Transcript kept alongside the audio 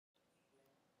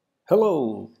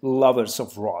Hello, lovers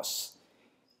of ROS.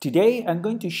 Today I'm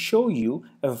going to show you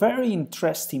a very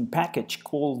interesting package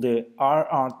called the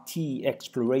RRT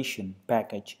Exploration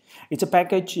package. It's a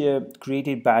package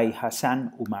created by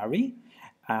Hassan Umari,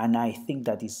 and I think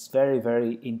that is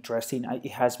very interesting.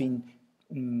 It has been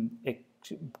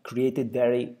created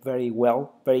very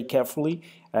well, very carefully,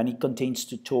 and it contains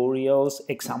tutorials,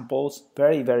 examples,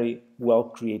 very well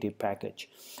created package.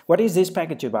 What is this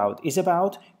package about? It's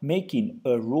about making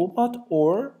a robot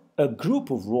or a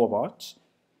group of robots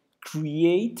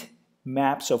create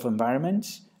maps of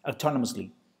environments autonomously.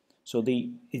 So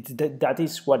that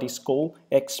is what is called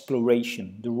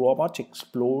exploration. The robots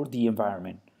explore the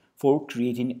environment for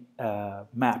creating a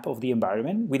map of the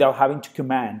environment without having to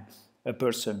command a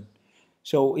person.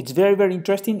 So it's very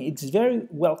interesting. It's very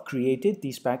well created,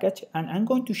 this package, and I'm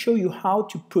going to show you how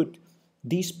to put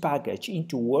this package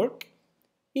into work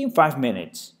in 5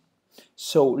 minutes.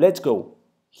 So let's go.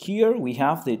 Here we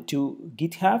have the two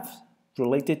GitHubs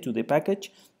related to the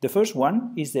package. The first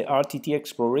one is the RRT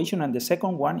Exploration, and the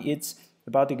second one is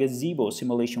about the gazebo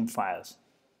simulation files.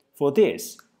 For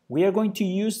this, we are going to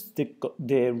use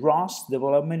the ROS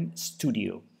Development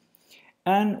Studio.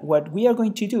 And what we are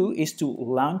going to do is to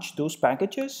launch those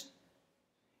packages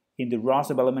in the ROS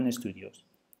Development Studios.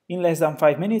 In less than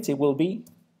 5 minutes, it will be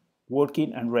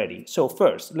working and ready. So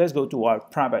first, let's go to our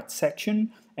private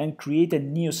section and create a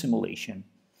new simulation.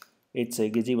 It's a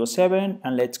Gazebo 7,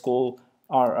 and let's call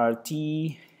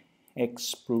RRT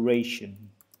Exploration.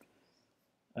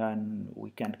 And we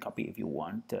can copy if you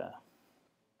want the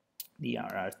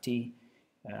RRT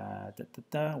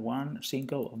one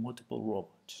single or multiple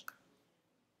robots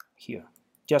here,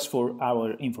 just for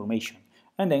our information,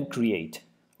 and then create.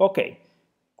 Okay,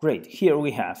 great. Here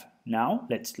we have. Now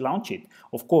let's launch it.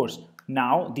 Of course,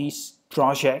 now this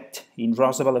project in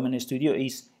ROS Development Studio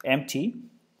is empty,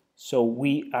 so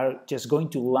we are just going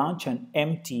to launch an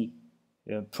empty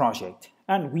project,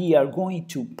 and we are going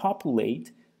to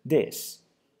populate this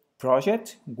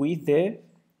project with the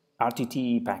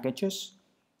RTT packages,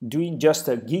 doing just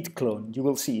a git clone. You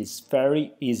will see it's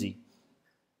very easy.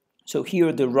 So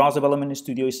here the ROS Development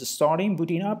Studio is starting,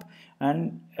 booting up,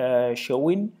 and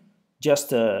showing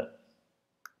just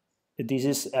this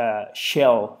is a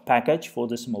shell package for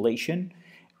the simulation,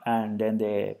 and then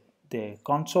the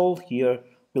console here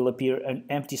will appear an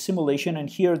empty simulation, and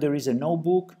here there is a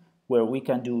notebook where we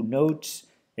can do notes,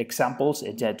 examples,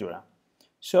 etc.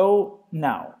 So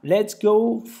now let's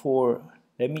go for,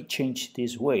 let me change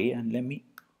this way, and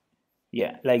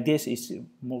like this is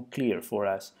more clear for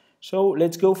us. So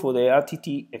let's go for the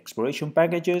RTT Exploration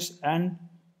packages and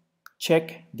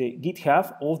check the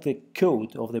GitHub of the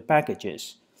code of the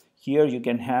packages. Here you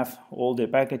can have all the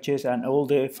packages and all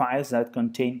the files that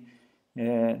contain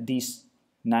this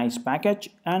nice package,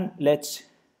 and let's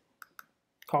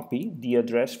copy the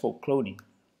address for cloning.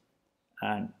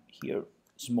 And here,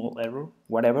 small error,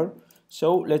 whatever.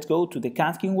 So let's go to the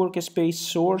Catkin workspace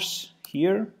source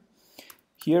here.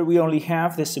 Here we only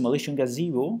have the simulation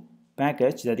gazebo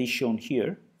package that is shown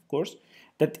here, of course.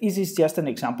 That is just an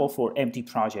example for empty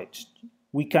projects.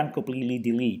 We can completely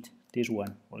delete this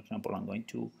one. For example, I'm going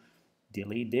to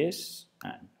delete this,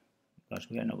 and because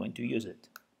we are not going to use it.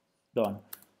 Done.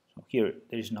 So here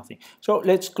there is nothing. So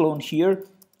let's clone here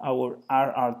our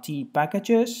RRT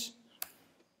packages.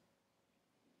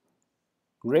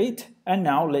 Great. And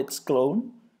now let's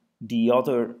clone the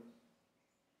other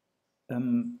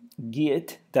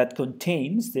Git that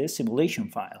contains the simulation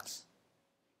files.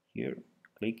 Here,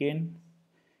 click in.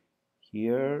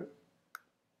 Here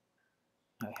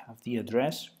I have the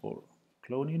address for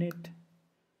cloning it,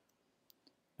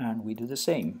 and we do the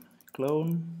same.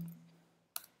 Clone.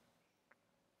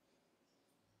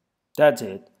 That's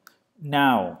it.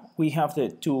 Now we have the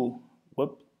two.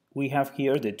 We have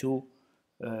here the two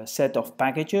set of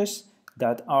packages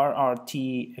that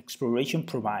RRT Exploration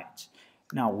provides.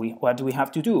 Now, what do we have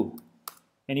to do?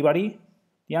 Anybody?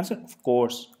 The answer? Of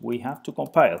course, we have to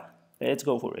compile. Let's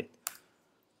go for it.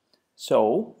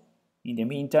 So, in the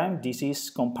meantime, this is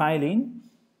compiling.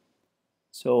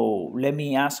 So, let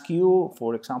me ask you,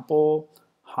 for example,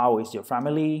 how is your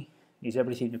family? Is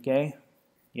everything okay?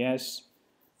 Yes.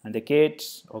 And the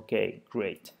kids? Okay,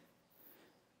 great.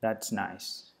 That's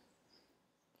nice.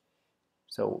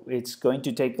 So, it's going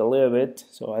to take a little bit,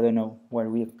 so I don't know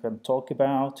what we can talk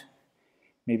about.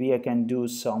 Maybe I can do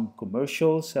some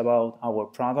commercials about our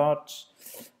products,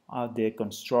 the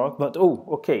construct, but oh,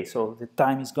 okay, so the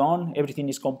time is gone, everything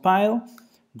is compiled.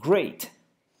 Great.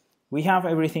 We have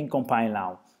everything compiled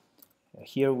now.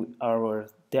 Here our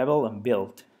devel and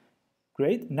build.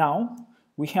 Great. Now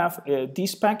we have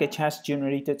this package has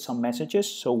generated some messages,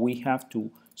 so we have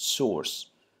to source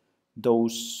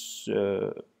those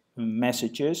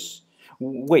messages.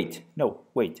 Wait,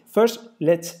 first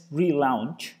let's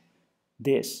relaunch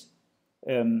this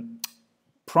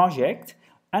project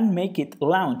and make it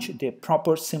launch the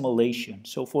proper simulation.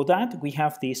 So for that we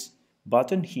have this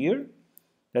button here,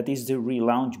 that is the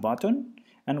relaunch button,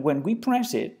 and when we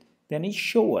press it, then it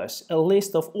shows us a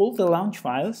list of all the launch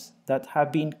files that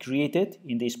have been created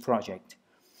in this project.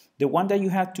 The one that you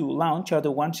have to launch are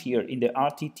the ones here in the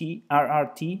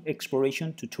RRT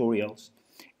Exploration tutorials.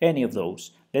 Any of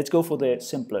those. Let's go for the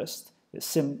simplest, the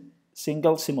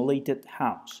single simulated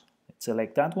house. Let's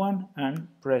select that one and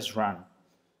press run.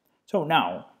 So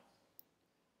now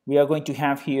we are going to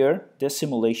have here the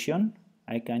simulation.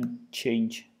 I can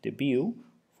change the view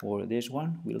for this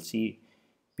one. We'll see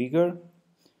bigger.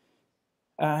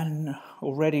 And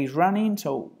already running,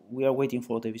 so we are waiting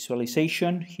for the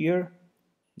visualization here.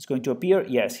 It's going to appear.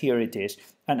 Yes, here it is.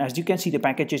 And as you can see, the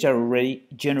packages are already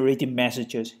generating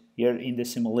messages here in the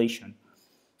simulation.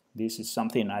 This is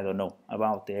something I don't know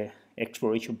about the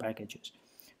exploration packages.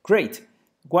 Great.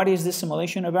 What is the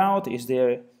simulation about? Is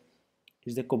the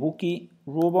Kabuki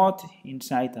robot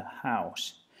inside a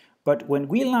house. But when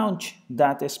we launch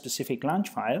that specific launch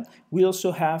file, we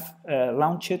also have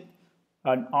launched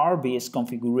an RBase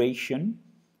configuration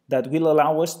that will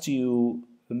allow us to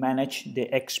manage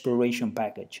the exploration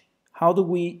package. How do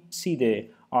we see the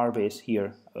RBase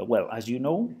here? Well, as you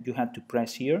know, you have to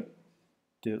press here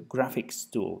the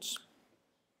graphics tools.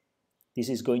 This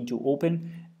is going to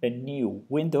open a new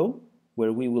window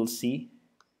where we will see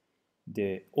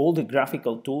all the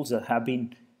graphical tools that have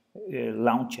been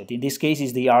launched. In this case,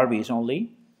 is the RBase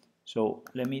only. So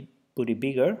let me put it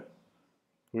bigger.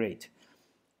 Great.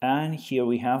 And here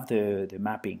we have the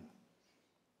mapping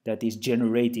that is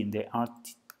generating the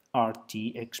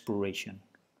RRT Exploration.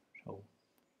 So,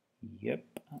 yep,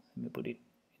 let me put it in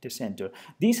the center.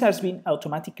 This has been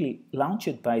automatically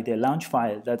launched by the launch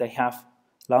file that I have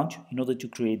launched in order to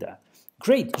create that.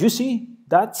 Great, you see,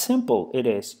 that simple it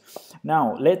is.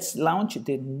 Now, let's launch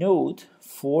the node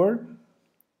for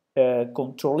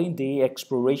controlling the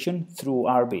exploration through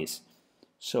RBase.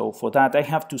 So for that, I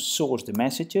have to source the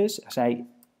messages, as I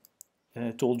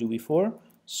told you before.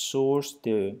 Source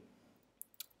the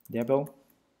devel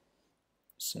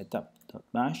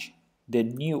setup.bash, the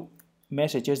new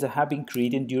messages that have been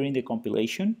created during the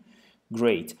compilation.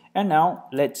 Great. And now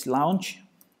let's launch.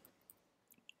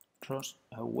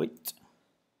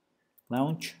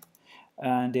 Launch,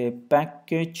 and the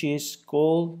package is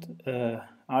called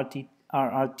RRT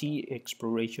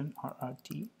Exploration.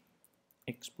 RRT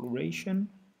Exploration,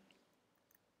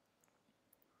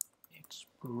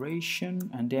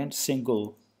 and then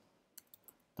single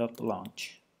dot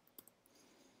launch.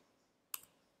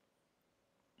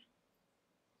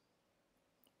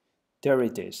 There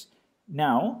it is.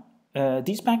 Now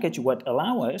this package, what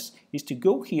allows us is to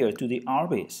go here to the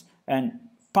RBase and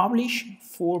publish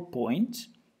 4 points.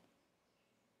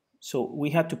 So we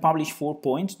have to publish 4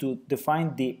 points to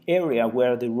define the area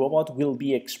where the robot will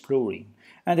be exploring,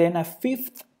 and then a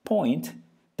 5th point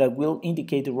that will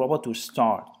indicate the robot to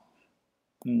start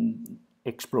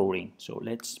exploring. So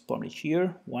let's publish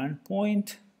here 1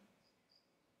 point.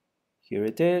 Here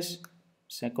it is.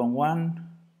 Second one,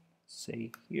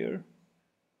 say here.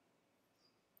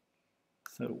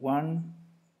 Third one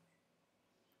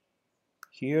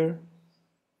here.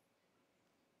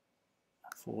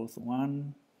 Fourth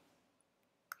one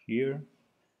here.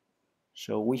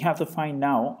 So we have to find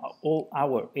now all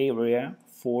our area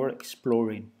for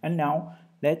exploring. And now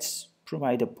let's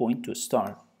provide a point to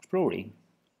start exploring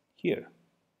here.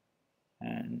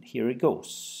 And here it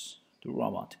goes, the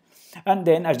robot. And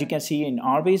then, as you can see in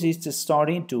RBase, it's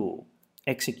starting to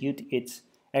execute its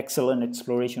excellent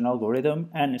exploration algorithm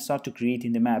and start to create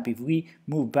in the map. If we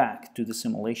move back to the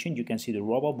simulation, you can see the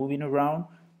robot moving around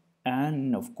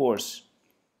and, of course,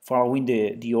 following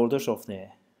the orders of the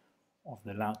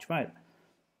launch file.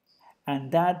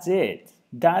 And that's it.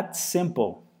 That's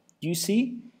simple. You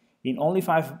see, in only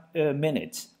 5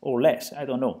 minutes or less, I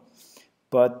don't know.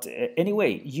 But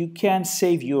anyway, you can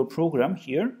save your program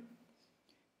here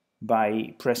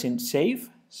by pressing save.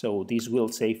 So this will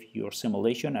save your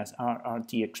simulation as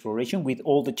RRT Exploration with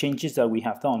all the changes that we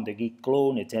have done, the git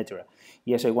clone, etc.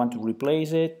 Yes, I want to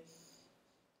replace it.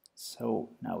 So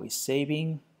now it's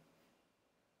saving.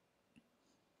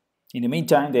 In the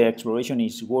meantime, the exploration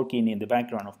is working in the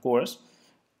background, of course,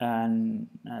 and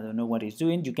I don't know what it's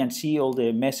doing. You can see all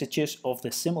the messages of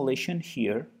the simulation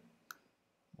here.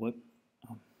 Wait.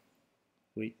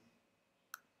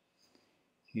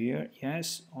 Here,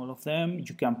 yes, all of them.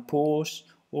 You can pause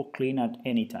or clean at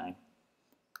any time.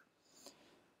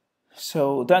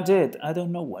 So that's it. I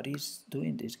don't know what he's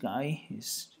doing. This guy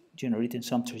is generating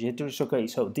some trajectories. Okay,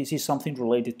 so this is something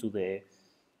related to the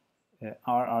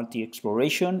RRT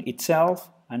Exploration itself.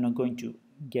 I'm not going to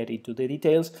get into the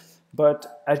details,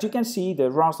 but as you can see,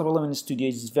 the ROS Development Studio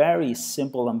is very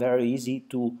simple and very easy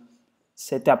to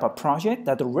set up a project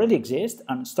that already exists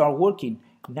and start working.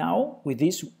 Now, with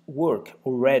this work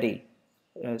already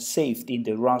saved in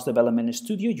the ROS Development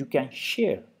Studio, you can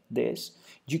share this.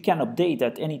 You can update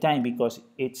at any time because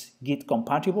it's Git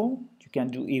compatible. You can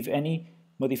do, if any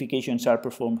modifications are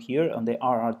performed here on the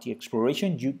RRT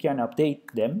Exploration, you can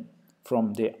update them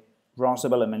from the ROS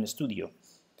Development Studio.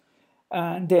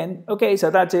 And then, okay, so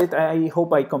that's it. I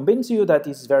hope I convinced you that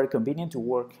it's very convenient to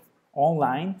work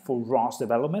online for ROS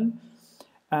development.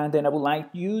 And then I would like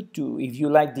you to, if you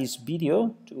like this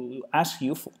video, to ask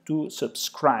you to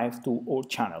subscribe to our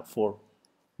channel for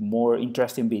more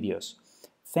interesting videos.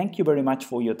 Thank you very much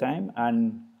for your time,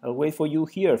 and I'll wait for you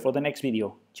here for the next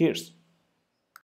video. Cheers!